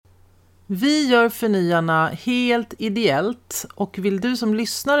Vi gör Förnyarna helt ideellt och vill du som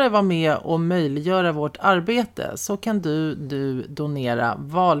lyssnare vara med och möjliggöra vårt arbete så kan du donera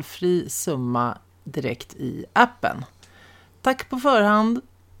valfri summa direkt i appen. Tack på förhand.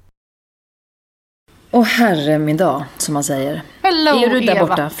 Åh herre min dag, som man säger. Hello, är du där Eva.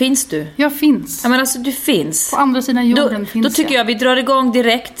 borta? Finns du? Jag finns. Ja, men alltså du finns. På andra sidan jorden finns Då tycker jag vi drar igång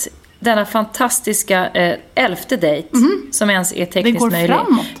direkt denna fantastiska 11:e dejt som ens är tekniskt möjlig. Det går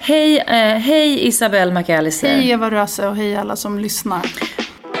framåt. Hej Isabelle McAllister. Hej Eva Röse och hej alla som lyssnar.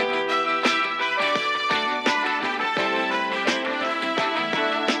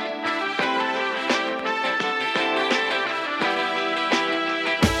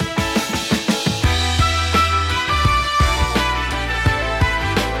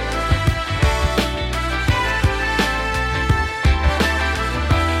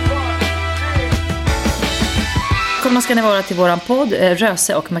 Välkomna ska ni vara till våran podd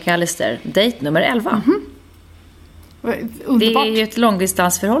Röse och McAllister, dejt nummer 11. Det är ju ett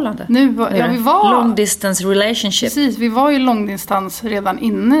långdistansförhållande. Vi var long distance relationship. Precis, vi var ju långdistans redan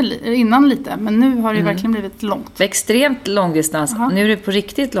innan lite, men nu har det verkligen blivit långt. Extremt långdistans. Nu är det på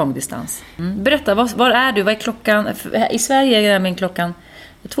riktigt långdistans. Berätta, var är du? Vad är klockan? I Sverige är det klockan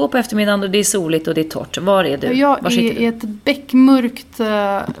 2 på eftermiddagen och det är soligt och det är torrt. Var är du? Jag är i ett bäckmörkt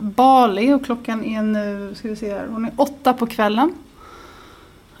Bali och klockan är nu, ska vi se här, hon är 8 på kvällen.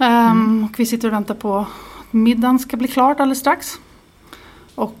 Och vi sitter och väntar på att middagen ska bli klart alldeles strax.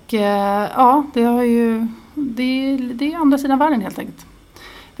 Och ja, det är andra sidan världen helt enkelt.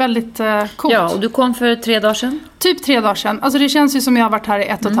 Väldigt coolt. Ja, och du kom för 3 dagar sedan? Typ 3 dagar sedan. Alltså det känns ju som jag har varit här i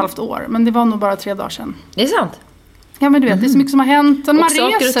 1,5 år. Men det var nog bara 3 dagar sedan. Det är sant. Ja, men du vet, det är så mycket som har hänt. När man och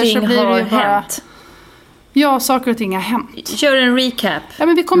saker reser och ting så blir det ju bara... hänt. Ja, saker och ting har hänt. Kör en recap. Ja,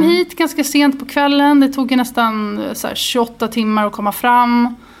 men vi kom hit ganska sent på kvällen. Det tog ju nästan 28 timmar att komma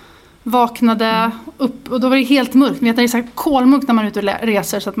fram. Vaknade upp och då var det helt mörkt. Det är så kolmörkt när man är ute och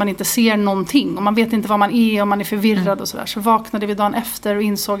reser så att man inte ser någonting. Och man vet inte var man är och man är förvirrad och sådär. Så vaknade vi dagen efter och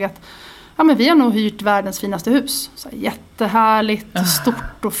insåg att ja, men vi har nog hyrt världens finaste hus. Så jättehärligt,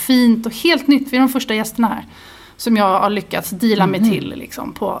 stort och fint och helt nytt. Vi är de första gästerna här. Som jag har lyckats deala mig till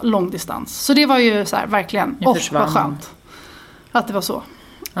liksom, på långdistans. Så det var ju så här, verkligen, vad skönt att det var så.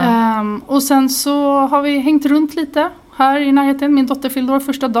 Och sen så har vi hängt runt lite här i närheten. Min dotter fyllde år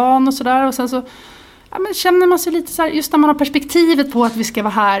första dagen och sådär. Och sen så men känner man sig lite så här, just när man har perspektivet på att vi ska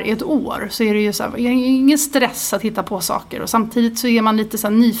vara här i ett år. Så är det ju så här, ingen stress att hitta på saker. Och samtidigt så är man lite så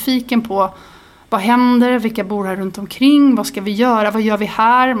här nyfiken på vad händer, vilka bor här runt omkring, vad ska vi göra, vad gör vi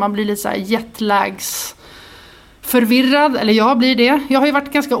här. Man blir lite så här jetlags förvirrad, eller jag blir det. Jag har ju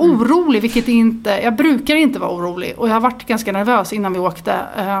varit ganska orolig, vilket jag brukar inte vara orolig. Och jag har varit ganska nervös innan vi åkte.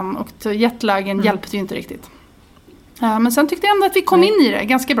 Och jetlagen hjälpte ju inte riktigt. Men sen tyckte jag ändå att vi kom in i det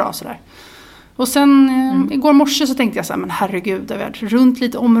ganska bra sådär. Och sen igår morse så tänkte jag så här, men herregud, det har varit runt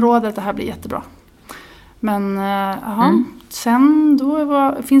lite området, det här blir jättebra. Men sen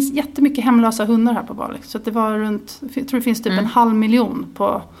då finns jättemycket hemlösa hundar här på Bali. Så att det var runt, jag tror det finns typ 500 000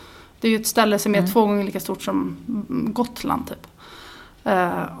 på... Det är ju ett ställe som är 2 gånger lika stort som Gotland typ.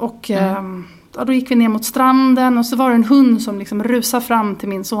 Då gick vi ner mot stranden och så var det en hund som liksom rusade fram till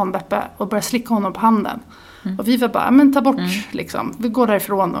min son Beppe och började slicka honom på handen. Och vi var bara, men ta bort liksom. Vi går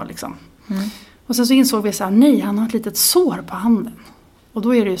därifrån och liksom. Och sen så insåg vi så här, nej, han har ett litet sår på handen. Och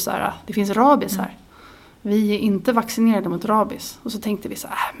då är det ju så här, det finns rabies här. Vi är inte vaccinerade mot rabies. Och så tänkte vi så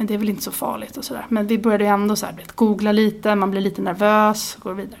här, men det är väl inte så farligt och sådär. Men vi började ju ändå så här, googla lite, man blir lite nervös och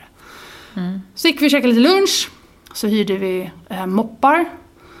går vidare. Så gick vi och käkade lite lunch. Så hyrde vi moppar.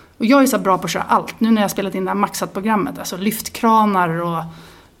 Och jag är så bra på att köra allt. Nu när jag spelat in det här Maxat-programmet. Alltså lyftkranar och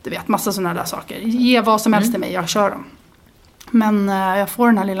du vet, massa sådana där saker. Ge vad som helst till mig, jag kör dem. Men jag får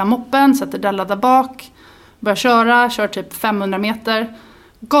den här lilla moppen, sätter Della där bak. Börjar kör typ 500 meter.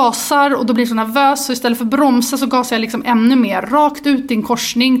 Gasar och då blir jag så nervös. Så istället för bromsa så gasar jag liksom ännu mer. Rakt ut i en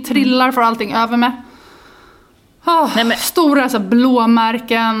korsning, trillar, får allting över mig. Stora så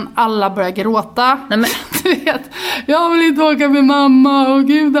blåmärken, alla börjar gråta. Du vet, jag vill inte åka med mamma. Och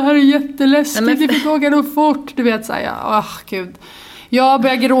gud, det här är jätteläskigt. Vi fick åka då fort. Du vet så här, gud. Jag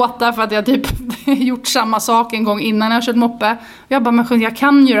börjar gråta för att jag typ gjort samma sak en gång innan jag kört moppe. Jag bara, men jag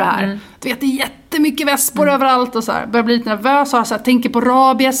kan ju det här. Du vet, det är jättemycket väspor överallt och så här. Börjar bli lite nervös och så här, tänker på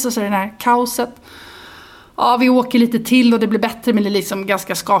rabies och så det här kaoset. Ja, vi åker lite till och det blir bättre, men det är liksom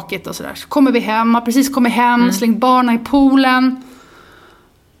ganska skakigt och sådär. Så kommer vi hem, har precis kommit hem, slängt barnen i poolen.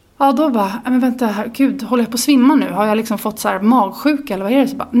 Ja, då bara, men vänta här, gud, håller jag på att svimma nu? Har jag liksom fått så här magsjuka eller vad är det?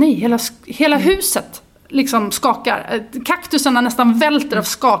 Så bara, nej, hela huset liksom skakar. Kaktusarna nästan välter av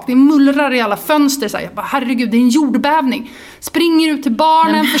skak. Det mullrar i alla fönster. Så här. Jag bara, herregud, det är en jordbävning. Springer ut till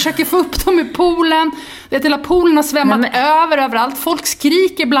barnen, försöker få upp dem i poolen. Hela poolen har svämmat överallt. Folk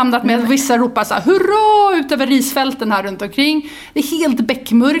skriker blandat med vissa ropar så här, hurra, ut över risfälten här runt omkring. Det är helt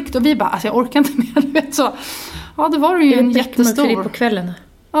beckmörkt och vi bara, alltså jag orkar inte mer. Vet, så. Ja, det var ju en jättestor. På kvällen.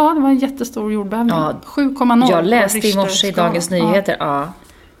 Ja, det var en jättestor jordbävning. Ja, 7,0. Jag läste i morse i Dagens Nyheter. Ja.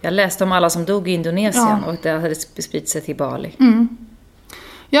 Jag läste om alla som dog i Indonesien och det hade spritt sig till Bali.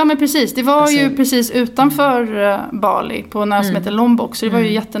 Ja, men precis. Det var ju precis utanför Bali på en ö som heter Lombok. Så det var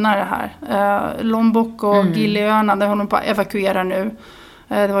ju jättenära här. Lombok och Giliöarna, där håller de på att evakuera nu.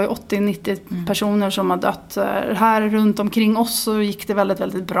 Det var ju 80-90 personer som har dött. Här runt omkring oss så gick det väldigt,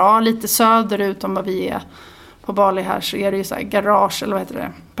 väldigt bra. Lite söderut om vad vi är på Bali här så är det ju så här garage eller vad heter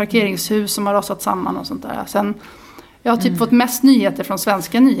det? Parkeringshus som har rasat samman och sånt där. Sen, jag har typ fått mest nyheter från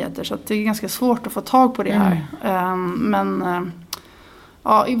svenska nyheter så att det är ganska svårt att få tag på det här. Men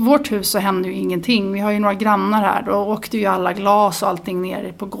ja, i vårt hus så händer ju ingenting. Vi har ju några grannar här. Då åkte ju alla glas och allting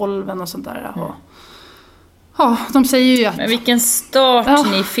ner på golven och sånt där. Ja, de säger ju att... Men vilken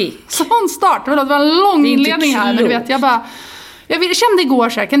start ni fick. Sån start. Det var en lång inledning här. Men du vet, jag kände igår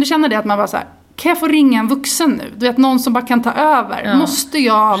så här. Kan du känna det att man bara så här... Kan jag få ringa en vuxen nu? Du vet, någon som bara kan ta över. Ja. Måste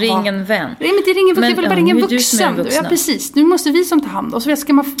jag... Ring en vän. Nej, men inte ringa en vuxen. Jag vill bara ringa en vuxen. Ja, precis. Nu måste vi som tar hand. Och så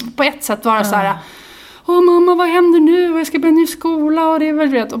ska man på ett sätt vara så här... Åh mamma, vad händer nu? Jag ska börja ny skola. Och det är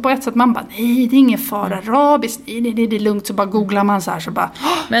väl rätt. Och på ett sätt man bara, nej, det är ingen fara. Rabies, nej, det är lugnt. Så bara googlar man så här. Så bara,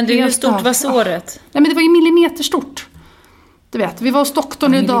 men du, hur stort var såret? Nej, men det var ju millimeterstort. Du vet, vi var hos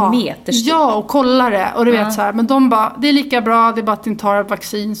doktorn idag. Ja, och kollade. Och du vet så här, men de bara, det är lika bra, det är bara att inte ta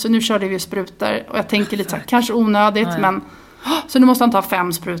vaccin. Så nu körde vi sprutor. Och jag tänker lite så här, kanske onödigt, men... Så nu måste han ta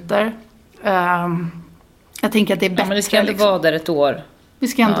 5 sprutor. Jag tänker att det är bättre. Ja, men det ska ändå vara där ett år. Vi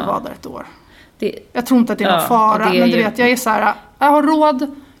ska ändå vara där ett år. Jag tror inte att det är någon fara. Men du vet, jag är så här, jag har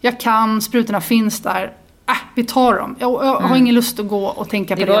råd, jag kan, sprutorna finns där. Vi tar dem. Jag har ingen lust att gå och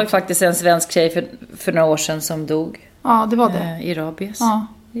tänka på det. Det var ju faktiskt en svensk tjej för några år sedan som dog. Ja, det var det. I rabies. Ja.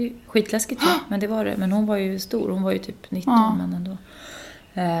 Det är skitläskigt, men det var det. Men hon var ju stor, hon var ju typ 19, men ändå.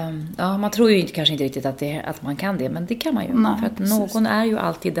 Ja, man tror ju kanske inte riktigt att man kan det, men det kan man ju. Nej, för att någon är ju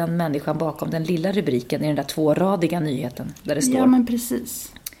alltid den människan bakom den lilla rubriken i den där 2-radiga nyheten där det står. Ja, men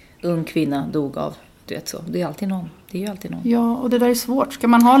precis. Ung kvinna dog av, du vet så. Det är alltid någon. Det är ju alltid någon. Ja, och det där är svårt. Ska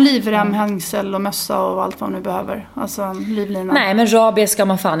man ha livrem, hängsel och mössa och allt vad man nu behöver? Alltså livlina. Nej, men rabies ska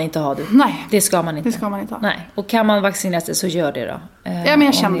man fan inte ha, du. Nej. Det ska man inte. Det ska man inte ha. Nej. Och kan man vaccinera sig så gör det då. Ja, men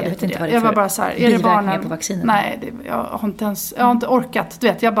jag kände lite det. Jag var bara så här, är det barnen? På vaccinen? Nej, jag har inte orkat. Du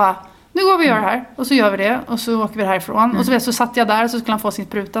vet, jag bara, nu går vi och gör det här. Och så gör vi det. Och så åker vi härifrån. Och så satt jag där och så skulle han få sin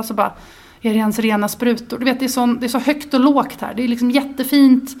spruta. Så bara, är det ens rena sprutor? Du vet, det är så högt och lågt här. Det är liksom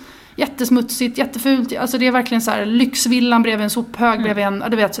jättefint. Jättesmutsigt, jättefult. Alltså det är verkligen så här lyxvillan bredvid en sophög bredvid en,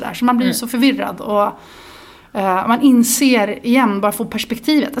 du vet sådär. Så man blir så förvirrad och man inser igen, bara få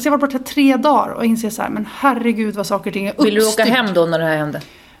perspektivet. Alltså jag var borta 3 dagar och inser så här, men herregud vad saker och ting är uppstyrt. Vill du åka hem då när det här hände?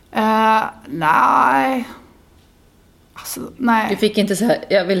 Nej. Alltså, nej. Du fick inte så här,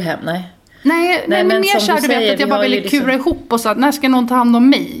 jag vill hem, nej. Nej, men mer så här, du vet att jag bara ville kura ihop och så att när ska någon ta hand om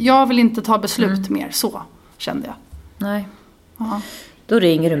mig? Jag vill inte ta beslut mer, så kände jag. Nej. Ja. Då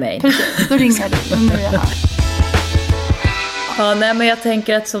ringer du mig. Precis, då ringer du. Nu är jag här. Ja, nej, men jag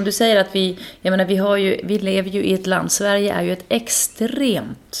tänker att som du säger att vi lever ju i ett land. Sverige är ju ett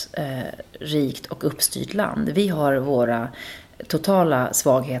extremt rikt och uppstyrt land. Vi har våra totala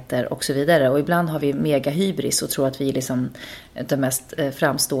svagheter och så vidare. Och ibland har vi mega hybris och tror att vi är liksom de mest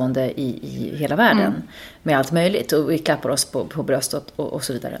framstående i hela världen. Med allt möjligt. Och vi klappar oss på bröstet och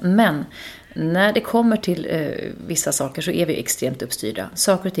så vidare. Men när det kommer till vissa saker så är vi extremt uppstyrda.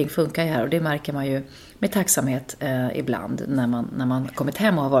 Saker och ting funkar ju här och det märker man ju med tacksamhet ibland när man kommit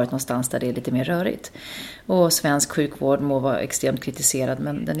hem och har varit någonstans där det är lite mer rörigt. Och svensk sjukvård må vara extremt kritiserad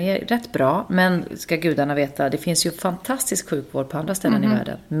men den är rätt bra. Men ska gudarna veta, det finns ju fantastisk sjukvård på andra ställen i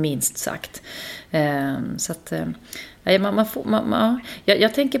världen, minst sagt. Så att...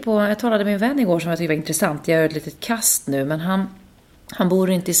 Jag tänker på, jag talade med en vän igår som jag tyckte var intressant. Jag gör ett litet kast nu, men han bor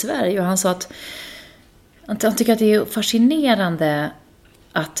inte i Sverige och han sa att han tycker att det är fascinerande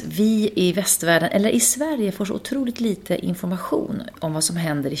att vi i västvärlden, eller i Sverige, får så otroligt lite information om vad som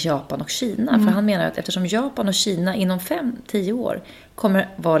händer i Japan och Kina. För han menar att eftersom Japan och Kina inom 5-10 år kommer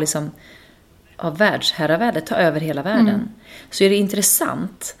vara liksom av världsherraväldet ta över hela världen, så är det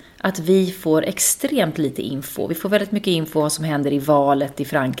intressant att vi får extremt lite info. Vi får väldigt mycket info om vad som händer i valet i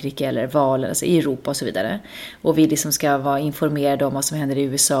Frankrike eller valet alltså i Europa och så vidare. Och vi liksom ska vara informerade om vad som händer i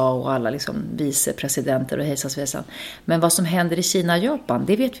USA och alla liksom vicepresidenter och hejsan. Men vad som händer i Kina och Japan,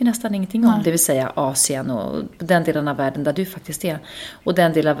 det vet vi nästan ingenting om. Det vill säga Asien och den delen av världen där du faktiskt är. Och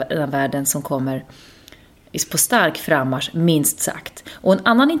den delen av världen som kommer på stark frammarsch, minst sagt. Och en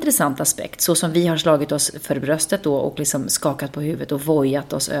annan intressant aspekt, så som vi har slagit oss för bröstet då och liksom skakat på huvudet och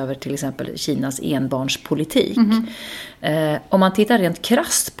vojat oss över till exempel Kinas enbarnspolitik. Om man tittar rent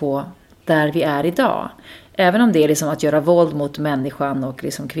krasst på där vi är idag, även om det är liksom att göra våld mot människan och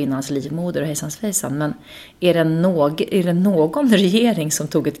liksom kvinnans livmoder och hejsans fejsan, men är det någon regering som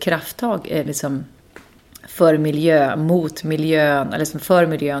tog ett krafttag liksom för mot miljön, eller liksom för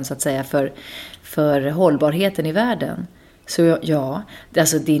miljön så att säga, för hållbarheten i världen? Så ja,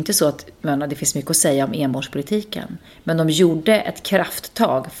 alltså det är inte så att det finns mycket att säga om enbarnspolitiken, men de gjorde ett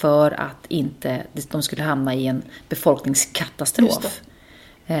krafttag för att inte de skulle hamna i en befolkningskatastrof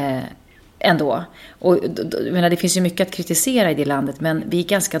ändå. Och det finns ju mycket att kritisera i det landet, men vi är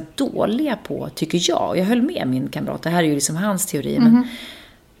ganska dåliga på, tycker jag höll med min kamrat, det här är ju liksom hans teori, men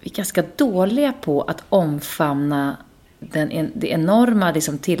vi är ganska dåliga på att omfamna det enorma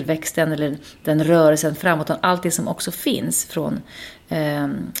liksom tillväxten eller den rörelsen framåt och allt det som också finns från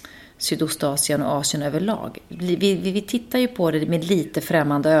Sydostasien och Asien överlag. Vi tittar ju på det med lite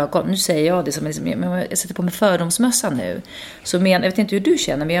främmande ögon. Nu säger jag det som jag sätter på mig fördomsmössan nu. Så jag vet inte hur du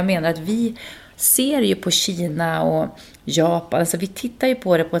känner, men jag menar att vi ser ju på Kina och Japan, alltså vi tittar ju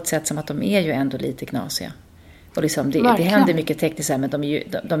på det på ett sätt som att de är ju ändå lite knasiga. Och liksom det händer mycket tekniskt här, men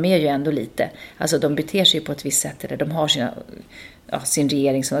de är ju ändå lite. Alltså de beter sig på ett visst sätt. Eller de har sin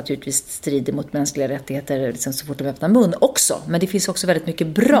regering som naturligtvis strider mot mänskliga rättigheter liksom så fort de öppnar mun också. Men det finns också väldigt mycket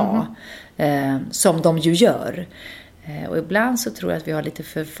bra som de ju gör. Och ibland så tror jag att vi har lite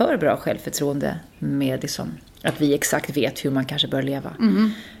för bra självförtroende med liksom, att vi exakt vet hur man kanske bör leva.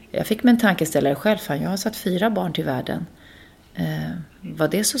 Jag fick mig en tankeställare själv. Jag har satt 4 barn till världen. Var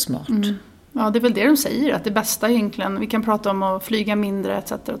det så smart? Ja, det är väl det de säger, att det bästa egentligen, vi kan prata om att flyga mindre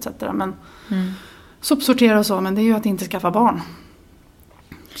etc. men sopsortera och så, men det är ju att inte skaffa barn.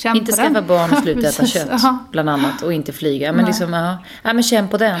 Inte skaffa barn och sluta äta kött bland annat och inte flyga, men liksom men känn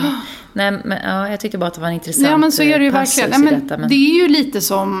på den. Nej, men jag tyckte bara att det var en intressant men så är det ju verkligen. i detta, men det är ju lite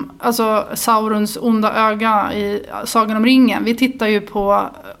som alltså Saurons onda öga i Sagan om ringen. Vi tittar ju på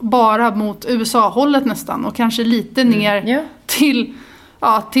bara mot USA-hållet nästan och kanske lite ner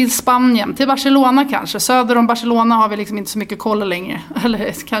till Spanien, till Barcelona kanske. Söder om Barcelona har vi liksom inte så mycket koll längre.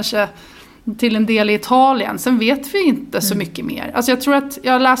 Eller kanske till en del i Italien. Sen vet vi inte så mycket mer. Alltså jag tror att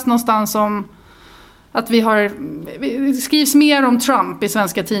jag har läst någonstans om att det skrivs mer om Trump i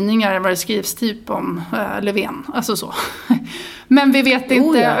svenska tidningar än vad det skrivs typ om Löfven. Alltså så. Men vi vet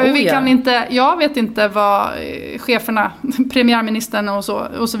inte, jag vet inte vad cheferna, premiärministern och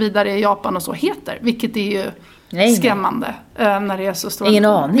så vidare i Japan och så heter. Vilket är ju skrämmande när det är så stort. Ingen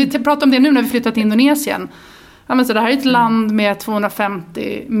aning. Vi pratar om det nu när vi flyttat till Indonesien. Ja, men så det här är ett land med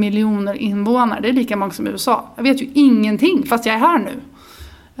 250 miljoner invånare. Det är lika många som USA. Jag vet ju ingenting fast jag är här nu.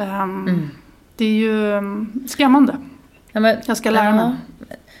 Det är ju skrämmande. Jag ska lära mig.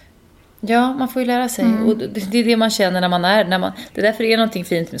 Ja, man får ju lära sig. Och det är det man känner när man det är därför det är någonting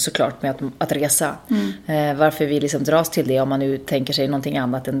fint såklart med att resa. Varför vi liksom dras till det om man nu tänker sig någonting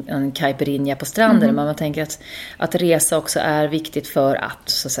annat än en caipirinha på stranden. Men man tänker att resa också är viktigt för att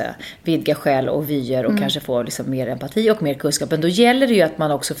så att säga vidga själ och vyer och kanske få liksom mer empati och mer kunskap. Men då gäller det ju att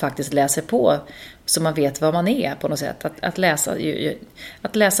man också faktiskt läser på så man vet vad man är på något sätt.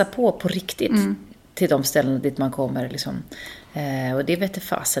 Att läsa på riktigt till de ställen dit man kommer liksom. Och det vet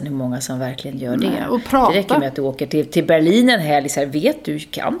fasen hur många som verkligen gör det. Det räcker med att du åker till Berlin en helg. Så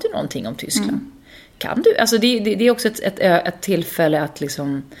här, kan du någonting om Tyskland? Kan du? Alltså det är också ett tillfälle att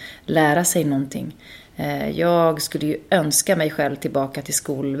liksom lära sig någonting. Jag skulle ju önska mig själv tillbaka till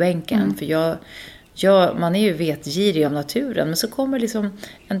skolbänken. För man är ju vetgirig om naturen, men så kommer liksom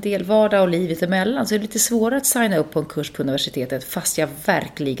en del vardag och livet emellan, så är det lite svårare att signa upp på en kurs på universitetet fast jag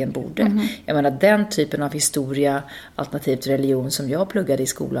verkligen borde. Jag menar, den typen av historia alternativt religion som jag pluggade i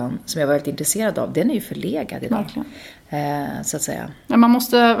skolan, som jag var väldigt intresserad av, den är ju förlegad idag. Så att säga. Ja, man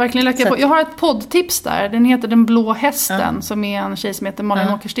måste verkligen läcka på. Jag har ett poddtips där, den heter Den blå hästen, som är en tjej som heter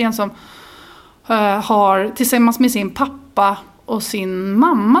Malin Åkersten som har tillsammans med sin pappa och sin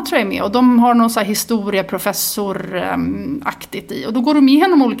mamma tror jag med. Och de har någon så här historieprofessor-aktigt i. Och då går de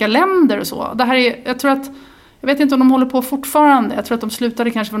igenom olika länder och så. Det här är, jag tror att Jag vet inte om de håller på fortfarande. Jag tror att de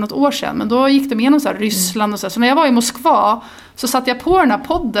slutade kanske för något år sedan. Men då gick de igenom så här Ryssland och så. Så när jag var i Moskva så satte jag på den här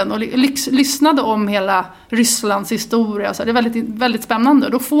podden och lyssnade om hela Rysslands historia. Så det är väldigt, väldigt spännande.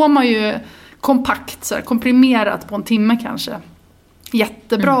 Då får man ju kompakt, så här, komprimerat på en timme kanske.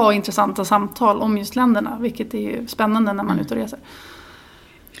 Jättebra och intressanta samtal om just länderna. Vilket är ju spännande när man är ute och reser.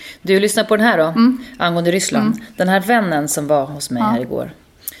 Du lyssnar på den här då, angående Ryssland. Den här vännen som var hos mig här igår.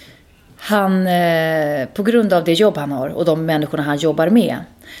 Han, på grund av det jobb han har och de människorna han jobbar med,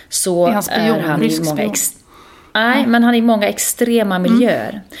 så är han i många men han är i många extrema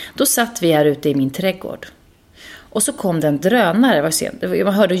miljöer. Då satt vi här ute i min trädgård. Och så kom det en drönare,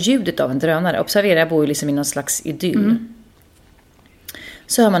 man hörde ljudet av en drönare. Observera, jag bor ju liksom i någon slags idyll.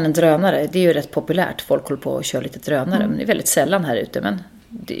 Så hör man en drönare, det är ju rätt populärt. Folk håller på och kör lite drönare, men det är väldigt sällan här ute. Men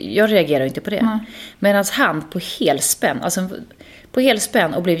jag reagerar inte på det. Medan han på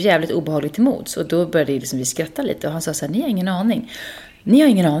helspänn och blev jävligt obehagligt till mods. Och då började liksom vi skratta lite. Och han sa så här, ni har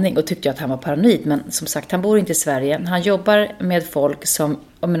ingen aning. Och tyckte att han var paranoid. Men som sagt, han bor inte i Sverige. Han jobbar med folk som,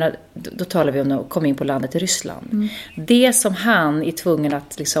 då talar vi om att komma in på landet i Ryssland. Det som han är tvungen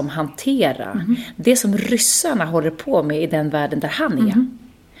att liksom hantera. Det som ryssarna håller på med i den världen där han är.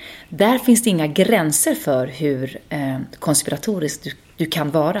 Där finns det inga gränser för hur konspiratoriskt du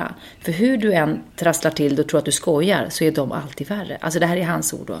kan vara. För hur du än trasslar till och tror att du skojar, så är de alltid värre. Alltså det här är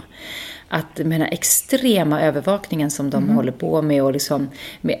hans ord då. Att med den här extrema övervakningen som de håller på med. Och liksom,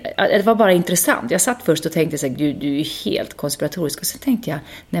 det var bara intressant. Jag satt först och tänkte så här, du är helt konspiratorisk. Och så tänkte jag,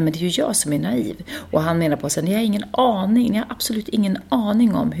 nej men det är ju jag som är naiv. Och han menar på sig, ni har absolut ingen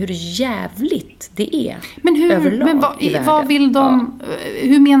aning om hur jävligt det är. Men vad vill de,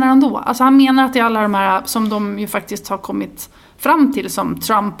 hur menar han då? Alltså han menar att det är alla de här som de ju faktiskt har kommit fram till, som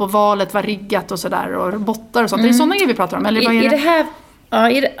Trump och valet var riggat och sådär, och bottar och sånt. Det är sådana grejer vi pratar om, eller vad är det?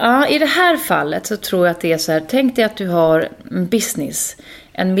 I det här fallet så tror jag att det är så här, tänk dig att du har en business,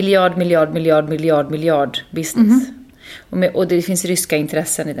 en miljard business. Och det finns ryska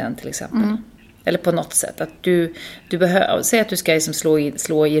intressen i den till exempel. Eller på något sätt att du behöver, säg att du ska liksom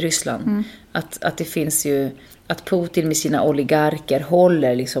slå i Ryssland, att det finns ju, att Putin med sina oligarker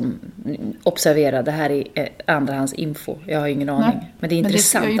håller liksom, observera, det här är andrahands info, jag har ingen aning. Men det är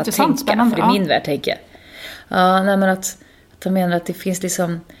intressant att tänka, spännande, för i min värld tänker jag. Men att de menar att det finns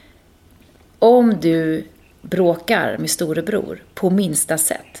liksom, om du bråkar med storebror på minsta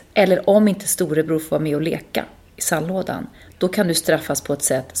sätt, eller om inte storebror får vara med och leka i sandlådan, då kan du straffas på ett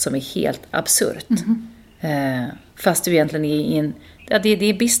sätt som är helt absurt. Fast du egentligen är i en, det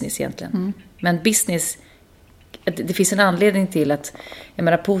är business egentligen. Men business, det finns en anledning till att, jag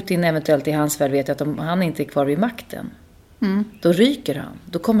menar, Putin eventuellt i hans värld vet att om han inte är kvar vid makten, då ryker han.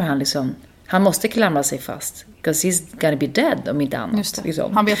 Då kommer han liksom, han måste klamra sig fast. Because he's gonna be dead om inte annat. Just det.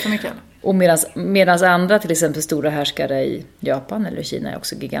 Liksom. Han vet för mycket. Och medans andra, till exempel stora härskare i Japan eller Kina, är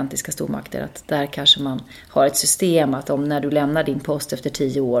också gigantiska stormakter. Att där kanske man har ett system att om när du lämnar din post efter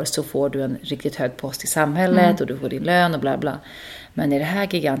 10 år så får du en riktigt hög post i samhället och du får din lön och bla bla. Men i det här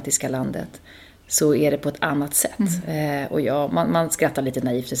gigantiska landet så är det på ett annat sätt. Och man skrattar lite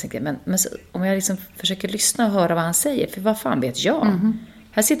naivt. Men så, om jag liksom försöker lyssna och höra vad han säger, för vad fan vet jag?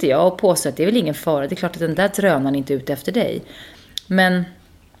 Här sitter jag och påstår att det är väl ingen fara. Det är klart att den där drönaren inte är ute efter dig. Men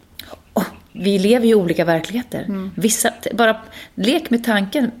vi lever i olika verkligheter. Vissa, bara lek med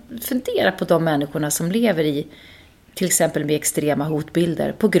tanken. Fundera på de människorna som lever i, till exempel med extrema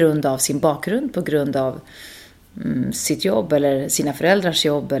hotbilder, på grund av sin bakgrund, på grund av sitt jobb eller sina föräldrars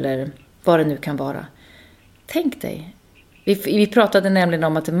jobb eller vad det nu kan vara. Tänk dig. Vi pratade nämligen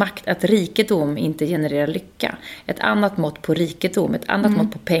om att rikedom inte genererar lycka. Ett annat mått på rikedom, ett annat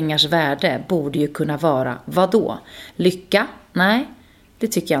mått på pengars värde borde ju kunna vara, vad då? Lycka? Nej, det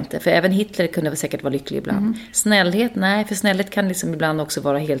tycker jag inte. För även Hitler kunde väl säkert vara lycklig ibland. Snällhet? Nej, för snällhet kan liksom ibland också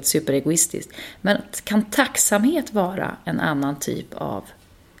vara helt superegoistiskt. Men kan tacksamhet vara en annan typ av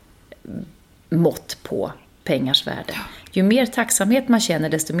mått på pengars värde? Ju mer tacksamhet man känner,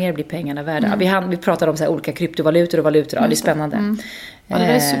 desto mer blir pengarna värda. Vi pratar om så här olika kryptovalutor och valutor. Ja, det är spännande. Ja, det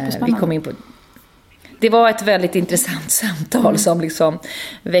är superspännande. Vi kom in på... Det var ett väldigt intressant samtal som liksom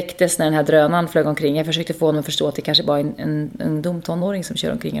väcktes när den här drönaren flög omkring. Jag försökte få honom att förstå att det kanske var en dum tonåring som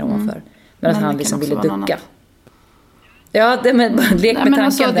kör omkring här ovanför. Men att han liksom ville ducka. Ja, lek med tanken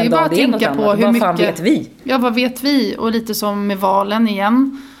alltså, den dagen. Det är något annat. Vad fan vet vi? Ja, vad vet vi? Och lite som med valen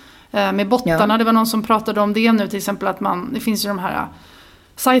igen. Med bottarna, det var någon som pratade om det nu, till exempel att det finns ju de här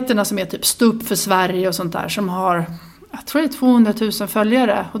sajterna som är typ Stå upp för Sverige och sånt där, som har, jag tror det är 200 000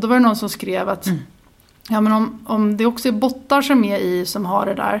 följare, och då var det någon som skrev att ja, men om det också är bottar som är i, som har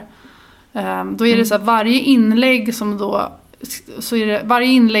det där, då är det så att varje inlägg som då så är det, varje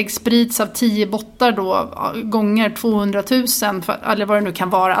inlägg sprids av 10 bottar då gånger 200 000 eller vad det nu kan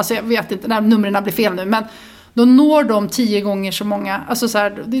vara. Alltså jag vet inte, när numren blir fel nu, men då når de 10 gånger så många. Alltså så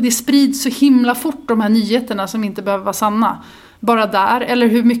här, det sprids så himla fort, de här nyheterna som inte behöver vara sanna. Bara där, eller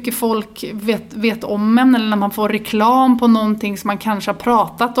hur mycket folk vet om en, eller när man får reklam på någonting som man kanske har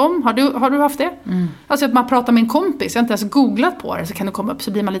pratat om. Har du haft det? Alltså att man pratar med en kompis, jag har inte ens googlat på det, så kan det komma upp,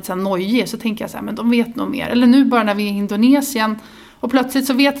 så blir man lite så här nojig, så tänker jag så här, men de vet nog mer. Eller nu bara när vi är i Indonesien och plötsligt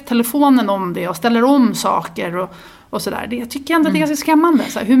så vet telefonen om det och ställer om saker och sådär. Jag tycker ändå att det är ganska skrämmande,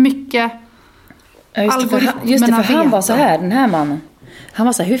 så här, hur mycket just det, för han var så här, den här mannen. Han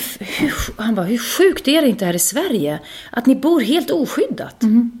var så här, hur sjukt är det inte här i Sverige att ni bor helt oskyddat?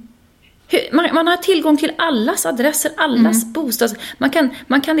 Man har tillgång till allas adresser, allas bostads.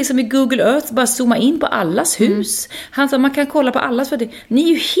 Man kan liksom i Google Earth bara zooma in på allas hus. Han sa, man kan kolla på allas, för det. Ni är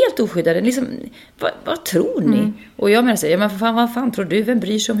ju helt oskyddade. Liksom, vad tror ni? Och jag menar så, ja, men vad fan tror du? Vem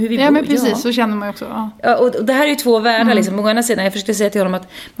bryr sig om hur vi bor? Ja, men precis, så känner man ju också. Ja, och det här är ju 2 världar. Liksom. På ena sidan, jag försökte säga till honom att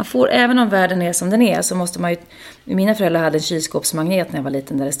man får, även om världen är som den är, så måste man ju... Mina föräldrar hade en kylskåpsmagnet när jag var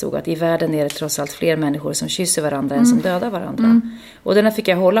liten, där det stod att i världen är det trots allt fler människor som kysser varandra än som dödar varandra. Och den fick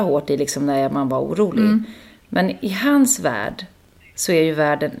jag hålla hårt i liksom, när man var orolig. Men i hans värld så är ju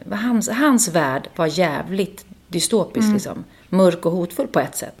världen... Hans värld var jävligt dystopisk, liksom. Mörk och hotfull på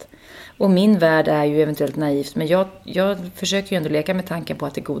ett sätt. Och min värld är ju eventuellt naivt, men jag försöker ju ändå leka med tanken på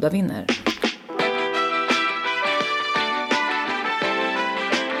att det goda vinner.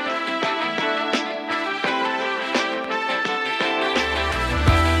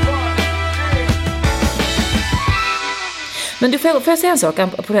 Men du, får jag säga en sak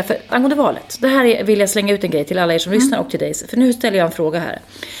på det här, för angående valet. Det här vill jag slänga ut en grej till alla er som lyssnar och till dig. För nu ställer jag en fråga här.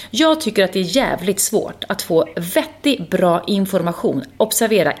 Jag tycker att det är jävligt svårt att få vettig, bra information.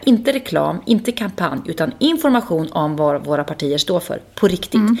 Observera, inte reklam, inte kampanj, utan information om vad våra partier står för. På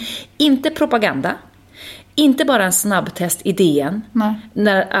riktigt. Inte propaganda. Inte bara en snabbtest idén. Nej.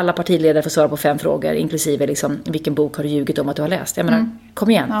 När alla partiledare får svara på 5 frågor, inklusive liksom, vilken bok har du ljugit om att du har läst. Jag menar, kom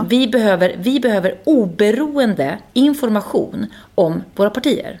igen. Ja. Vi behöver oberoende information om våra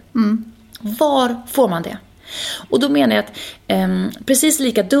partier. Var får man det? Och då menar jag att precis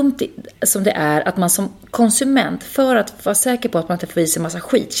lika dumt som det är att man som konsument, för att vara säker på att man inte får i sig en massa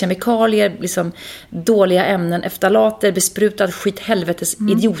skit, kemikalier, liksom, dåliga ämnen, eftalater, besprutad skit, helvetes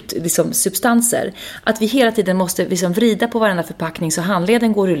idiot, liksom, substanser, att vi hela tiden måste liksom, vrida på varenda förpackning så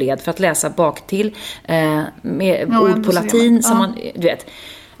handleden går ur led för att läsa bak till med ord på latin som man, du vet.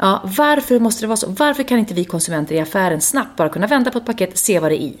 Ja, varför måste det vara så? Varför kan inte vi konsumenter i affären snabbt bara kunna vända på ett paket, se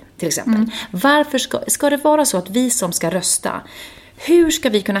vad det är i, till exempel? Varför ska det vara så att vi som ska rösta, hur ska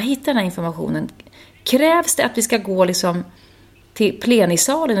vi kunna hitta den här informationen? Krävs det att vi ska gå liksom till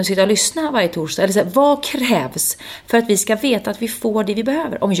plenisalen och sitta och lyssna varje torsdag? Eller så här, vad krävs för att vi ska veta att vi får det vi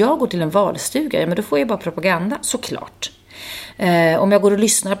behöver? Om jag går till en valstuga, ja, men då får jag bara propaganda, såklart. Om jag går och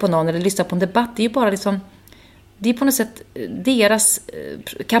lyssnar på någon eller lyssnar på en debatt, det är ju bara liksom... Det är på något sätt deras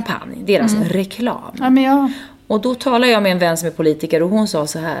kampanj, deras reklam. Ja, men ja. Och då talar jag med en vän som är politiker och hon sa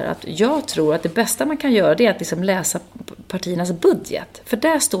så här att jag tror att det bästa man kan göra det är att liksom läsa partiernas budget. För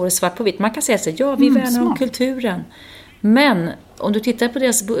där står det svart på vitt. Man kan säga så här, ja, vi värnar om kulturen. Men om du tittar på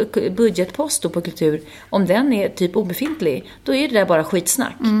deras budgetpost då på kultur, om den är typ obefintlig, då är det där bara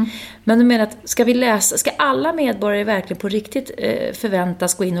skitsnack. Men du menar att ska alla medborgare verkligen på riktigt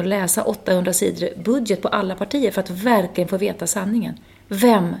förväntas gå in och läsa 800 sidor budget på alla partier för att verkligen få veta sanningen?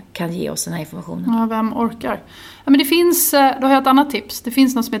 Vem kan ge oss den här informationen? Ja, vem orkar? Ja, men det finns, då har jag ett annat tips. Det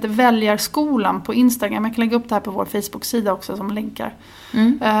finns något som heter Väljarskolan på Instagram. Jag kan lägga upp det här på vår Facebook-sida också som länkar.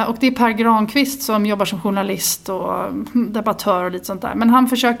 Och det är Per Granqvist som jobbar som journalist och debattör och lite sånt där. Men han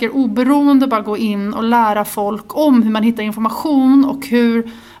försöker oberoende bara gå in och lära folk om hur man hittar information och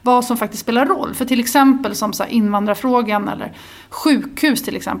vad som faktiskt spelar roll. För till exempel som så här invandrarfrågan eller sjukhus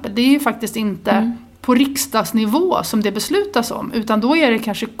till exempel. Det är ju faktiskt inte på riksdagsnivå som det beslutas om, utan då är det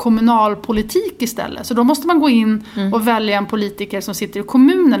kanske kommunalpolitik istället. Så då måste man gå in och välja en politiker som sitter i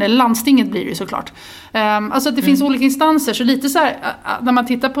kommunen, eller landstinget blir det ju såklart. Alltså att det finns olika instanser, så lite så här, när man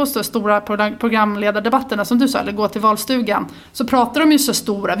tittar på så stora programledardebatterna som du sa, eller gå till valstugan, så pratar de ju så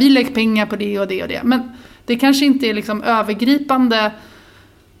stora, vi lägger pengar på det och det och det. Men det kanske inte är liksom övergripande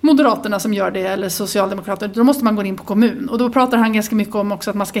Moderaterna som gör det, eller Socialdemokraterna, då måste man gå in på kommun. Och då pratar han ganska mycket om också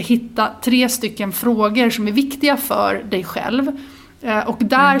att man ska hitta 3 stycken frågor som är viktiga för dig själv. Och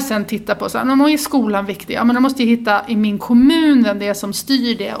där sen titta på, så här, är skolan viktig? Ja, men då måste jag hitta i min kommun vem det är som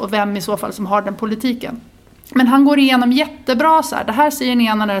styr det och vem i så fall som har den politiken. Men han går igenom jättebra så här. Det här säger den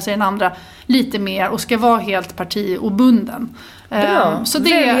ena, det här säger den andra lite mer och ska vara helt partiobunden. Så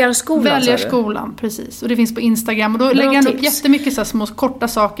det väljarskolan, precis. Och det finns på Instagram och då lägger han upp jättemycket så här små korta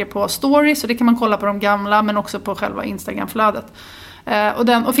saker på stories och det kan man kolla på de gamla men också på själva Instagramflödet.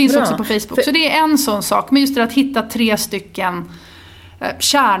 Och finns också på Facebook. Så det är en sån sak, men just det att hitta 3 stycken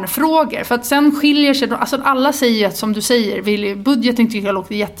kärnfrågor. För att sen skiljer sig, alltså alla säger att, som du säger, budgeten tycker jag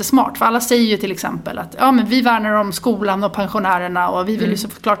låter jättesmart. För alla säger ju till exempel att men vi värnar om skolan och pensionärerna och vi vill ju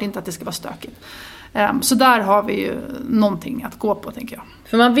såklart inte att det ska vara stökigt. Så där har vi ju någonting att gå på, tänker jag.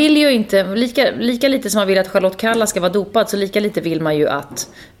 För man vill ju inte, lika lite som man vill att Charlotte Kalla ska vara dopad, så lika lite vill man ju att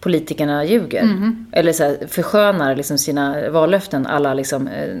politikerna ljuger. Eller så här, förskönar liksom sina vallöften, alla liksom,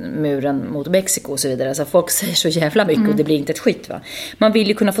 muren mot Mexiko och så vidare. Så folk säger så jävla mycket och det blir inte ett skit, va? Man vill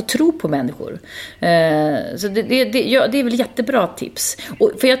ju kunna få tro på människor. Så det är väl jättebra tips.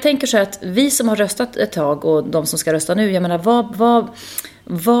 Och för jag tänker så här att vi som har röstat ett tag och de som ska rösta nu, jag menar,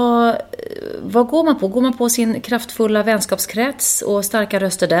 vad går man på? Går man på sin kraftfulla vänskapskrets och starka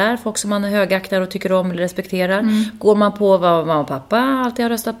röster där, folk som man högaktar och tycker om eller respekterar? Går man på vad mamma och pappa alltid har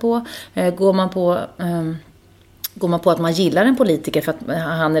röstat på? Går man på att man gillar en politiker för att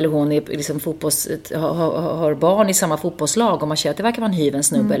han eller hon är liksom har barn i samma fotbollslag och man känner att det verkar vara en hyven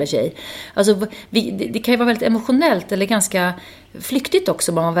snubbe eller tjej? Alltså, det kan ju vara väldigt emotionellt eller ganska flyktigt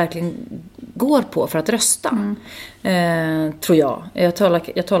också vad man verkligen går på för att rösta. Tror jag. Jag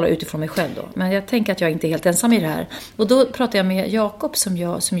talar utifrån mig själv då. Men jag tänker att jag inte är helt ensam i det här. Och då pratar jag med Jakob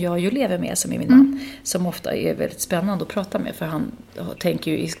som jag ju lever med, som är min man. Som ofta är väldigt spännande att prata med. För han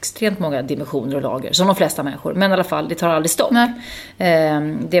tänker ju i extremt många dimensioner och lager. Som de flesta människor. Men i alla fall, det tar aldrig stopp. Det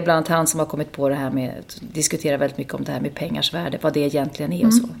är bland annat han som har kommit på det här med att diskutera väldigt mycket om det här med pengars värde. Vad det egentligen är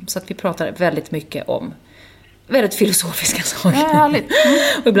och så. Så att vi pratar väldigt mycket om väldigt filosofiska saker. Ja, härligt.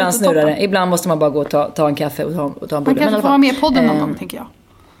 Och ibland snurrar det. Ibland måste man bara gå och ta en kaffe och ta en bulle. Han kanske får vara med i podden någon gång, tänker jag.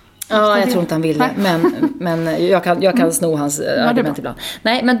 Ja, jag tror inte han vill det. Men jag kan sno hans argument ibland.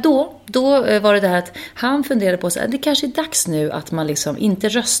 Nej, men då var det där att han funderade på att det kanske är dags nu att man liksom inte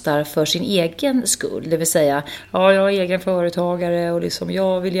röstar för sin egen skull. Det vill säga, jag är egen företagare och liksom,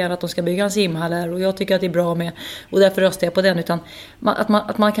 jag vill gärna att de ska bygga en simhall här och jag tycker att det är bra med, och därför röstar jag på den. Utan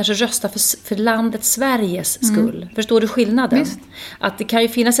att man kanske röstar för landet Sveriges skull. Förstår du skillnaden? Visst. Att det kan ju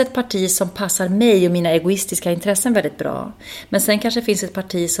finnas ett parti som passar mig och mina egoistiska intressen väldigt bra. Men sen kanske finns ett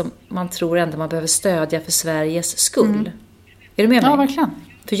parti som man tror ändå man behöver stödja för Sveriges skull. Är du med mig? Ja, verkligen.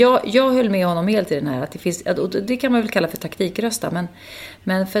 För jag höll med honom helt i den här. Att det finns, och det kan man väl kalla för taktikrösta.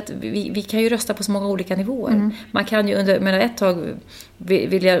 Men för att vi kan ju rösta på så många olika nivåer. Man kan ju ett tag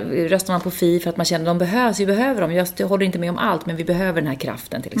röstar man på Fi för att man känner att vi behöver dem. Jag håller inte med om allt, men vi behöver den här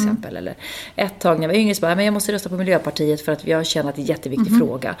kraften till exempel. Eller ett tag när jag var yngre så bara, men jag måste rösta på Miljöpartiet för att jag känner att det är en jätteviktig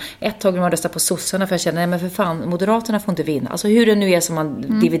fråga. Ett tag när man röstar på sossarna för att jag känner, nej men för fan, Moderaterna får inte vinna. Alltså hur det nu är som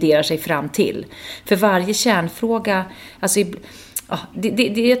man dividerar sig fram till. För varje kärnfråga, alltså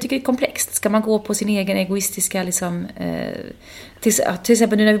jag tycker det är komplext. Ska man gå på sin egen egoistiska liksom, till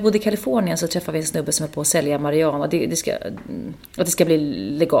exempel nu när vi bodde i Kalifornien så träffade vi en snubbe som är på att sälja marijuana. Det ska bli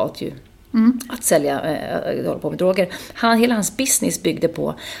legalt ju. Att hålla på med droger. Hela hans business byggde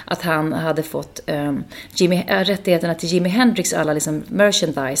på att han hade fått rättigheterna till Jimi Hendrix alla liksom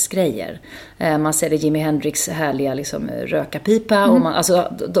merchandise-grejer. Man säljer Jimi Hendrix härliga liksom, rökapipa och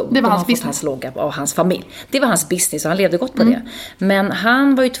det var hans business. Hans logga av hans familj. Det var hans business och han levde gott på det. Men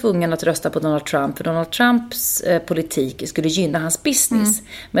han var ju tvungen att rösta på Donald Trump för Donald Trumps politik skulle gynna hans business.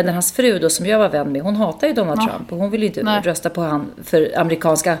 Medan hans fru då, som jag var vän med, hon hatar ju Donald Trump och hon ville ju inte rösta på han för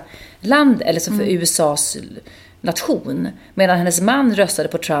amerikanska land eller så för USAs nation, medan hennes man röstade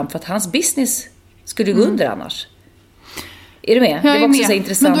på Trump för att hans business skulle gå under annars. Är du med? Jag det var också med. Så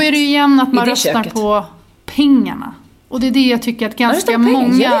intressant. Men då är det ju igen att man röstar på pengarna. Och det är det jag tycker att ganska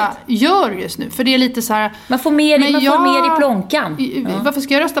många gör just nu. För det är lite så här, man får mer i plånkan. Varför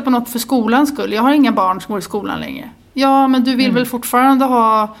ska jag rösta på något för skolans skull? Jag har inga barn som går i skolan längre. Ja, men du vill väl fortfarande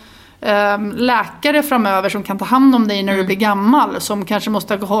ha läkare framöver som kan ta hand om dig när du blir gammal, som kanske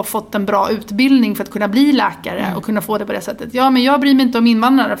måste ha fått en bra utbildning för att kunna bli läkare och kunna få det på det sättet. Ja, men jag bryr mig inte om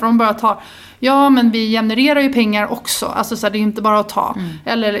invandrare för de bara tar. Ja, men vi genererar ju pengar också. Alltså så här, det är inte bara att ta.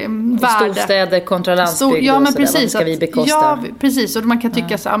 Eller värde. Storstäder kontra landsbygd. Ja, men precis. Ska vi bekosta? Ja, precis. Och man kan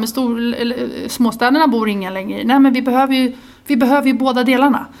tycka så här, men småstäderna bor ingen längre. Nej, men vi behöver ju båda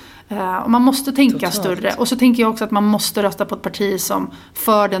delarna. Och man måste tänka större. Och så tänker jag också att man måste rösta på ett parti som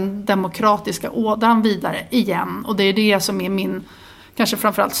för den demokratiska ådran vidare igen. Och det är det som är min kanske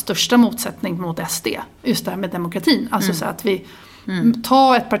framförallt största motsättning mot SD. Just det här med demokratin. Alltså så att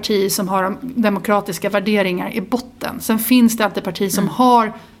Ta ett parti som har demokratiska värderingar i botten. Sen finns det alltid parti som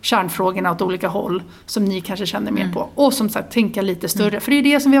har kärnfrågorna åt olika håll som ni kanske känner mer på. Och som sagt, tänka lite större. För det är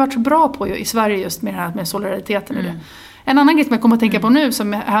det som vi har varit så bra på i Sverige just med det här med solidariteten i det. En annan grej som jag kommer att tänka på nu,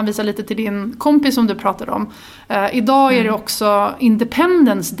 som hänvisar lite till din kompis som du pratade om. Idag är det också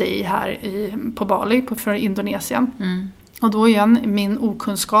Independence Day här på Bali, för Indonesien. Och då igen, min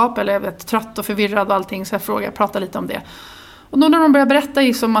okunskap, eller jag vet, trött och förvirrad och allting, så jag pratar lite om det. Och då när de börjar berätta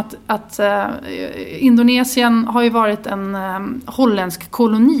liksom att Indonesien har ju varit en holländsk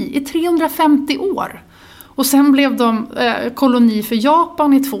koloni i 350 år. Och sen blev de koloni för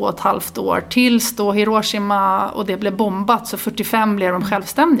Japan i 2,5 år. Tills då Hiroshima och det blev bombat, så 45 blev de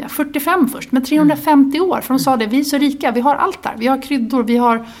självständiga. 45 först, men 350 år. För de sa det, vi är så rika, vi har allt där. Vi har kryddor, vi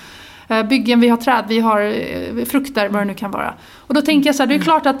har byggen, vi har träd, vi har frukter, vad det nu kan vara. Och då tänker jag så här, det är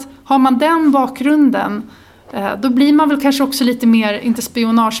klart att har man den bakgrunden, då blir man väl kanske också lite mer, inte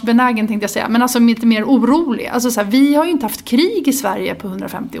spionagebenägen tänkte jag säga, men alltså lite mer orolig. Alltså så här, vi har ju inte haft krig i Sverige på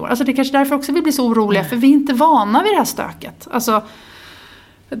 150 år. Alltså det är kanske därför också vi blir så oroliga, för vi är inte vana vid det här stöket. Alltså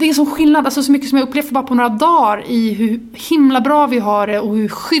det är sån skillnad, alltså så mycket som jag upplevt bara på några dagar i hur himla bra vi har det och hur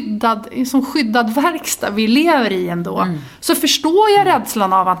skyddad verkstad vi lever i ändå. Så förstår jag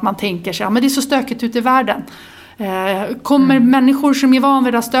rädslan av att man tänker sig, ja men det är så stökigt ute i världen. Kommer människor som är van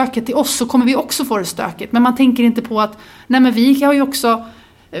vid det här stöket till oss, så kommer vi också få det stökigt. Men man tänker inte på att nej, men vi har ju också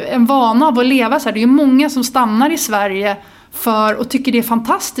en vana av att leva så här. Det är ju många som stannar i Sverige och tycker det är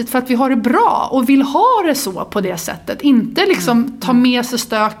fantastiskt för att vi har det bra och vill ha det så på det sättet. Inte liksom ta med sig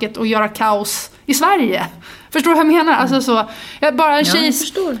stöket och göra kaos i Sverige. Förstår du vad jag menar? Alltså så, bara en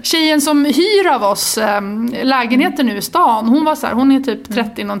tjejen som hyr av oss lägenheter nu i stan, hon var så här, hon är typ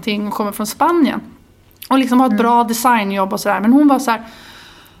 30 någonting och kommer från Spanien. Och liksom har ett bra designjobb och sådär. Men hon var så här.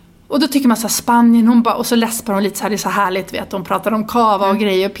 Och då tycker man så här, Spanien, och så läspar hon lite så här, det är så härligt, vet. De pratar om kava och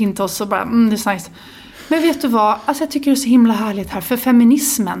grejer och pintos och bara, det är så nice. Men vet du vad, alltså jag tycker det är så himla härligt här för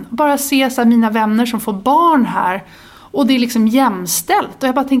feminismen. Bara se så här, mina vänner som får barn här. Och det är liksom jämställt. Och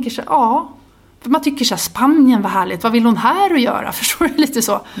jag bara tänker så här, ja. För man tycker så här, Spanien var härligt, vad vill hon här att göra? Förstår du lite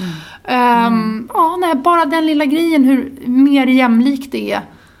så? Ja, nej, bara den lilla grejen, hur mer jämlikt det är.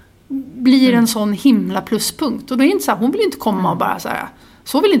 Blir en sån himla pluspunkt. Och då är det inte så här, hon vill inte komma och bara så här,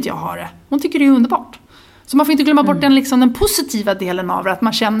 så vill inte jag ha det. Hon tycker det är underbart. Så man får inte glömma bort den positiva delen av det. Att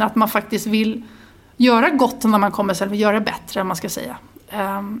man känner att man faktiskt vill göra gott när man kommer själv och göra bättre, om man ska säga.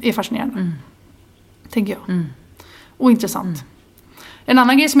 Är fascinerande. Tänker jag. Och intressant. En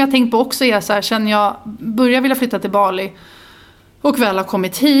annan grej som jag tänkt på också är så här, sen jag börjar vilja flytta till Bali och väl har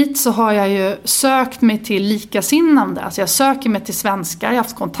kommit hit, så har jag ju sökt mig till likasinnande. Alltså jag söker mig till svenskar. Jag har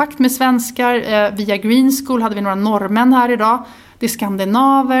haft kontakt med svenskar. Via Green School hade vi några norrmän här idag. Det är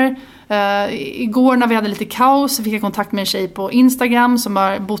skandinaver. Igår när vi hade lite kaos fick jag kontakt med en tjej på Instagram som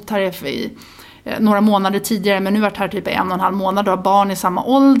har bott här i några månader tidigare. Men nu har varit här typ 1,5 månad och har barn i samma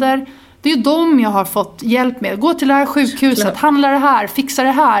ålder. Det är ju dem jag har fått hjälp med. Gå till det här sjukhuset, handla det här, fixa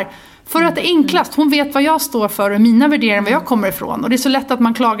det här. För att det är enklast, hon vet vad jag står för och mina värderingar, var jag kommer ifrån. Och det är så lätt att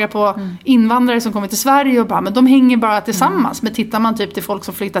man klagar på invandrare som kommer till Sverige och bara, men de hänger bara tillsammans. Men tittar man typ till folk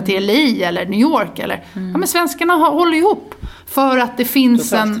som flyttar till LA eller New York eller, ja men svenskarna håller ihop. För att det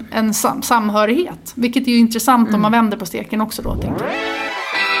finns en samhörighet. Vilket är ju intressant om man vänder på steken också då, tänker jag.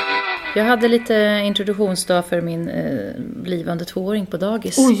 Jag hade lite introduktionsdag för min blivande 2-åring på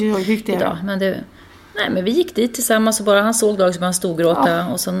dagis. Oj, hur gick det idag? Men vi gick dit tillsammans och bara han såg dagis och han stod och gråta.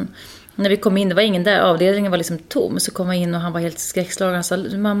 Och sen när vi kom in, det var ingen där, avdelningen var liksom tom. Så kom jag in och han var helt skräckslagen. Han sa,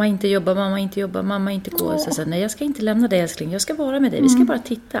 mamma inte jobba, mamma inte gå. Så jag sa, nej jag ska inte lämna dig älskling, jag ska vara med dig, vi ska bara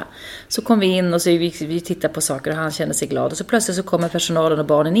titta. Så kom vi in och så vi tittade på saker och han kände sig glad. Och så plötsligt så kommer personalen och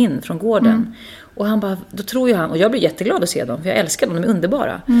barnen in från gården. Och han bara, då tror ju han, och jag blir jätteglad att se dem, för jag älskar dem, de är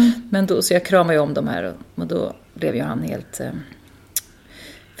underbara. Men då, så jag kramar ju om dem här och då blev ju han helt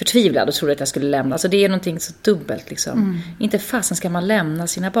förtvivlad och trodde att jag skulle lämna. Alltså det är någonting så dubbelt liksom. Inte fasen ska man lämna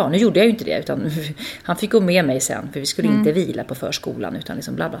sina barn. Nu gjorde jag ju inte det, utan han fick gå med mig sen, för vi skulle inte vila på förskolan utan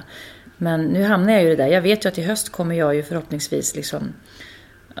liksom blabba. Men nu hamnar jag ju i det där. Jag vet ju att i höst kommer jag ju förhoppningsvis liksom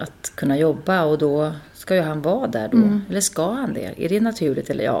att kunna jobba, och då ska ju han vara där då. Eller ska han det? Är det naturligt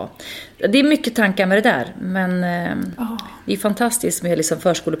eller ja? Det är mycket tankar med det där, men det är fantastiskt med liksom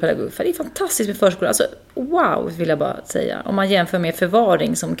förskolepedagog. För det är fantastiskt med förskola. Alltså wow, vill jag bara säga. Om man jämför med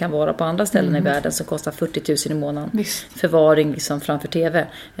förvaring som kan vara på andra ställen i världen som kostar 40 000 i månaden. Visst. Förvaring liksom framför tv.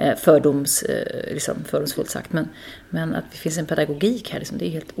 Fördomsfullt sagt. Men att det finns en pedagogik här, liksom, det är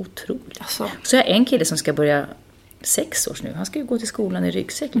helt otroligt. Alltså. Så jag är en kille som ska börja 6 år nu. Han ska ju gå till skolan i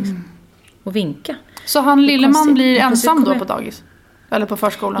ryggsäck liksom. Och vinka. Så han lilleman blir ensam då på dagis? Eller på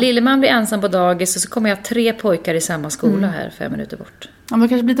förskolan. Lilleman blir ensam på dagis och så kommer jag 3 pojkar i samma skola här 5 minuter bort. Ja, men det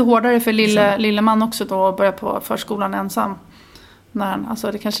kanske blir lite hårdare för lilleman också då att börja på förskolan ensam.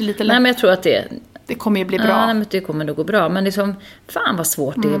 Alltså det kanske är lite lätt. Nej, men jag tror att det kommer ju bli bra. Ja, men det kommer nog gå bra. Men liksom, fan vad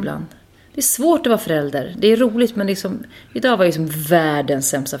svårt det är ibland. Det är svårt att vara förälder. Det är roligt, men liksom, idag var jag liksom världens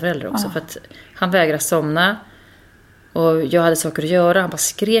sämsta förälder också. För att han vägrade somna. Och jag hade saker att göra. Han bara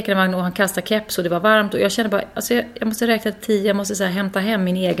skrek i vagnen och han kastade keps och det var varmt. Och jag kände bara, alltså jag måste räkna till 10. Jag måste så här, hämta hem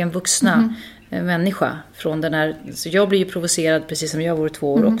min egen vuxna människa. Från den här, så jag blir ju provocerad precis som jag vore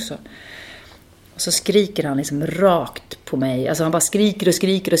 2 år också. Och så skriker han liksom rakt på mig. Alltså han bara skriker och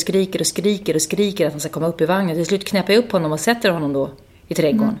skriker och skriker och skriker och skriker att han ska komma upp i vagnen. Till slut knäpper jag upp honom och sätter honom då i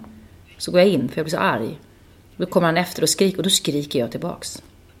trädgården. Så går jag in för jag blir så arg. Då kommer han efter och skriker och då skriker jag tillbaks.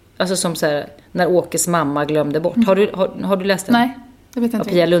 Alltså som så här, när Åkes mamma glömde bort. Har du läst den? Nej, det vet jag inte.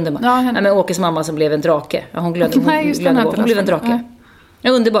 Pia Lundeman. Ja, nej, men Åkes mamma som blev en drake. Ja, hon glömde bort. Hon blev en drake. Nej.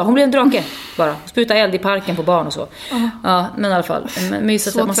 Ja, underbar. Hon blev en drake bara. Spruta eld i parken på barn och så. Ja, men i alla fall. Men just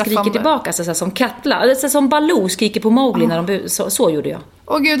att man skriker tillbaka så som Katla. Eller så som Baloo skriker på Mowgli när de så gjorde jag.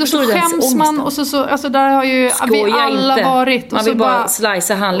 Åh gud, och så skäms man och så alltså där har ju vi alla inte varit och man vill så bara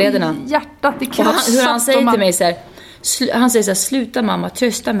slicea handlederna. Hjärtat det krossat. Hur han säger till mig så här, han säger så här, sluta mamma,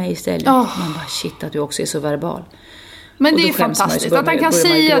 trösta mig istället. Man bara shit att du också är så verbal. Men det är fantastiskt att han kan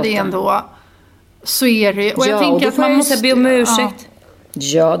säga det ändå. Så är det. Och jag tänker att man måste be om ursäkt.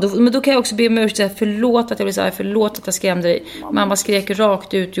 Ja, men då kan jag också be om ursäkt. Förlåt att jag blev så här, förlåt att jag skrämde dig. Mamma skrek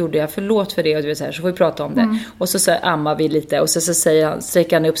rakt ut, gjorde jag. Förlåt för det, och du vet så här, så får vi prata om det. Och så ammar vi lite. Och så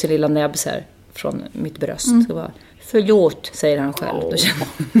sträcker han upp sin lilla näbb så här från mitt bröst. Så bara, förlåt, säger han själv.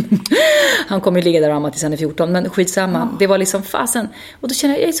 Han kommer ju ligga där och amma tills han är 14. Men skitsamma, det var liksom fasen. Och då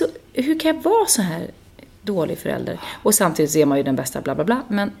känner jag, hur kan jag vara så här dålig förälder? Och samtidigt ser man ju den bästa bla bla bla.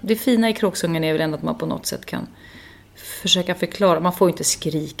 Men det fina i Kråksungen är väl ändå att man på något sätt kan försöka förklara. Man får inte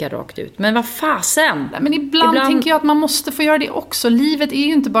skrika rakt ut. Men vad fasen? Men ibland tänker jag att man måste få göra det också. Livet är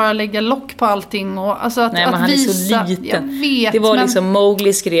ju inte bara att lägga lock på allting. Och, alltså att, nej, men att han visa, är så liten. Jag vet, det var liksom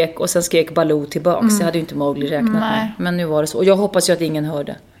Mowgli skrek och sen skrek Baloo tillbaks. Det hade ju inte Mowgli räknat med. Men nu var det så. Och jag hoppas ju att ingen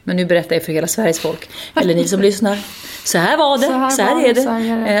hörde. Men nu berättar jag för hela Sveriges folk. Eller ni som lyssnar. Så här var det. Så här är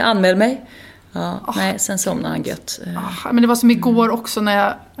det. Anmäl mig. Ja, nej, sen somnade han gött. Men det var som igår också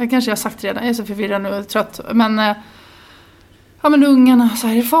när jag kanske har sagt redan. Jag är så förvirrad nu och trött. Men... Ja, men ungarna, så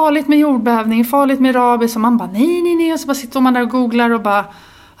här, det är farligt med jordbävning, farligt med rabies. Och man bara, nej. Och så bara sitter man där och googlar och bara,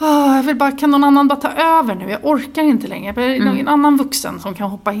 jag vill bara, kan någon annan bara ta över nu? Jag orkar inte längre. En annan vuxen som kan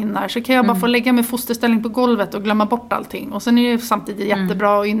hoppa in där. Så kan jag bara få lägga mig fosterställning på golvet och glömma bort allting. Och sen är det samtidigt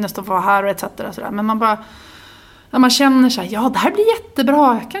jättebra och ynnest att vara här och etc. Men man bara, när man känner så här, ja det här blir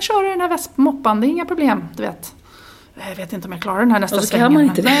jättebra. Jag kan köra den här väspmoppan, det är inga problem, du vet. Jag vet inte om jag klarar den här nästa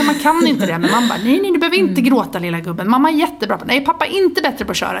svängen. Nej, man kan inte det. Men man bara, nej, du behöver inte gråta lilla gubben. Mamma är jättebra på det. Nej, pappa är inte bättre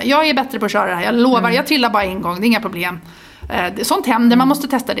på att köra. Jag är bättre på att köra det här. Jag lovar, jag trillar bara en gång. Det är inga problem. Sånt händer, man måste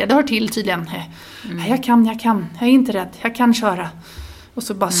testa det. Det hör till tydligen. Jag kan. Jag är inte rädd. Jag kan köra. Och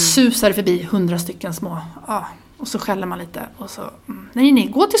så bara susar det förbi 100 stycken små. Och så skäller man lite. Och så, nej,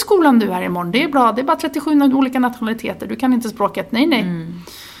 gå till skolan du här imorgon. Det är bra. Det är bara 37 olika nationaliteter. Du kan inte språket. Nej.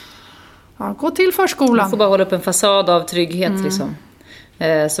 Ja, gå till förskolan. Man får bara hålla upp en fasad av trygghet liksom.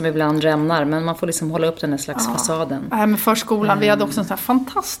 Som ibland rämnar. Men man får liksom hålla upp den här slags fasaden. Det här med förskolan. Vi hade också en sån här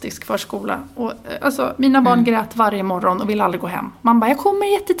fantastisk förskola. Och, alltså, mina barn grät varje morgon och ville aldrig gå hem. Man bara, jag kommer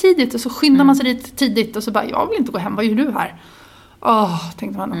jättetidigt. Och så skyndar man sig dit tidigt. Och så bara, jag vill inte gå hem. Vad gör du här?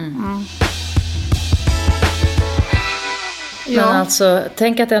 Tänkte man. Men alltså,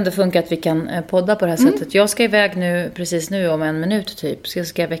 tänk att det ändå funkar att vi kan podda på det här sättet. Jag ska iväg precis nu om 1 minut typ. Så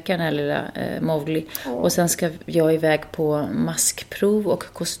ska jag väcka den här lilla Mowgli. Och sen ska jag iväg på maskprov och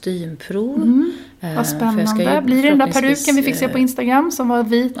kostymprov. Vad spännande. Blir det den där peruken vi fick se på Instagram som var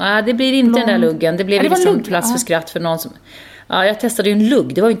vit? Nej, det blir inte den där luggen. Det blev liksom plats för skratt för någon som... Ja, jag testade ju en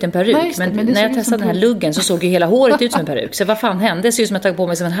lugg. Det var ju inte en peruk. Nej, men när jag testade den här luggen så såg ju hela håret ut som en peruk. Så vad fan hände? Det ser ut som att jag tagit på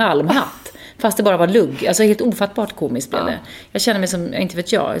mig som en halmhatt. Fast det bara var lugg. Alltså helt ofattbart komiskt blev det. Jag känner mig som, inte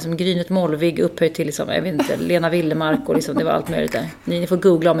vet jag, som Grynet Molvig upphöjt till liksom, jag vet inte, Lena Willemark och liksom, det var allt möjligt där. Ni får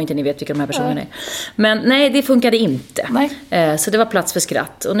googla om inte ni vet vilka de här personerna är. Men nej, det funkade inte. Så det var plats för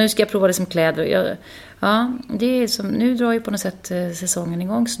skratt. Och nu ska jag prova det som kläder. Det är som, nu drar ju på något sätt säsongen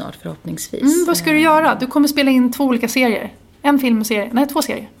igång snart förhoppningsvis. Vad ska du göra? Du kommer spela in 2 olika serier. En filmserie, nej 2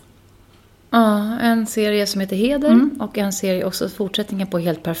 serier. Ja, en serie som heter Heder och en serie också fortsättningen på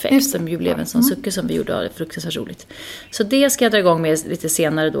Helt perfekt som ju blev en sån sucke som vi gjorde, det fruktansvärt roligt. Så det ska jag dra igång med lite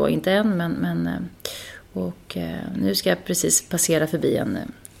senare då, inte än men nu ska jag precis passera förbi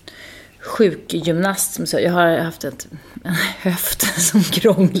sjukgymnast som sa, jag har haft en höft som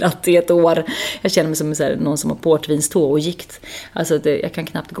krånglat i ett år. Jag känner mig som så här, någon som har portvinstå och gikt. Alltså jag kan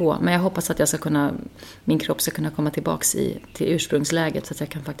knappt gå. Men jag hoppas att jag ska kunna, min kropp ska kunna komma tillbaks till ursprungsläget så att jag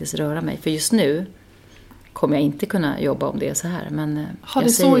kan faktiskt röra mig. För just nu kommer jag inte kunna jobba om det är så här. Men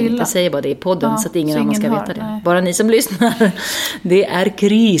jag säger bara det i podden så att ingen annan ska veta det. Nej. Bara ni som lyssnar. Det är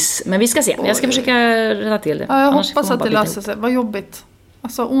kris. Men vi ska se. Jag ska försöka rätta till det. Ja, jag hoppas att det löser sig. Vad jobbigt.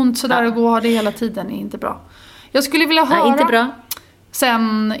 Alltså ont sådär och gå och ha det hela tiden är inte bra. Jag skulle vilja höra inte bra.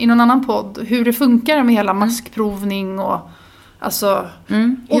 Sen i någon annan podd hur det funkar med hela maskprovning och alltså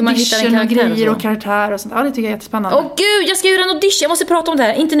hur man hittar en karaktär och grejer och karaktär och sånt. Ja, det tycker jag är jättespännande. Gud, jag ska göra en audition. Jag måste prata om det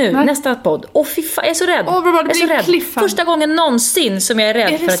här. Inte nu, nästa podd. Fy fan, jag är så rädd. Bra, det jag är så rädd. Första gången någonsin som jag är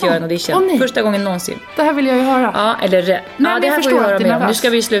rädd för att göra en audition. Första gången någonsin. Det här vill jag ju höra. Ja, eller rädd. Nej, det här får jag höra med om. Nu ska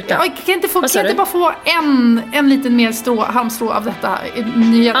vi sluta. Kan jag inte bara få en liten mer halmstrå av detta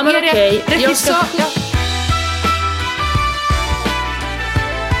nyhet? Ja, men okej. Regissör...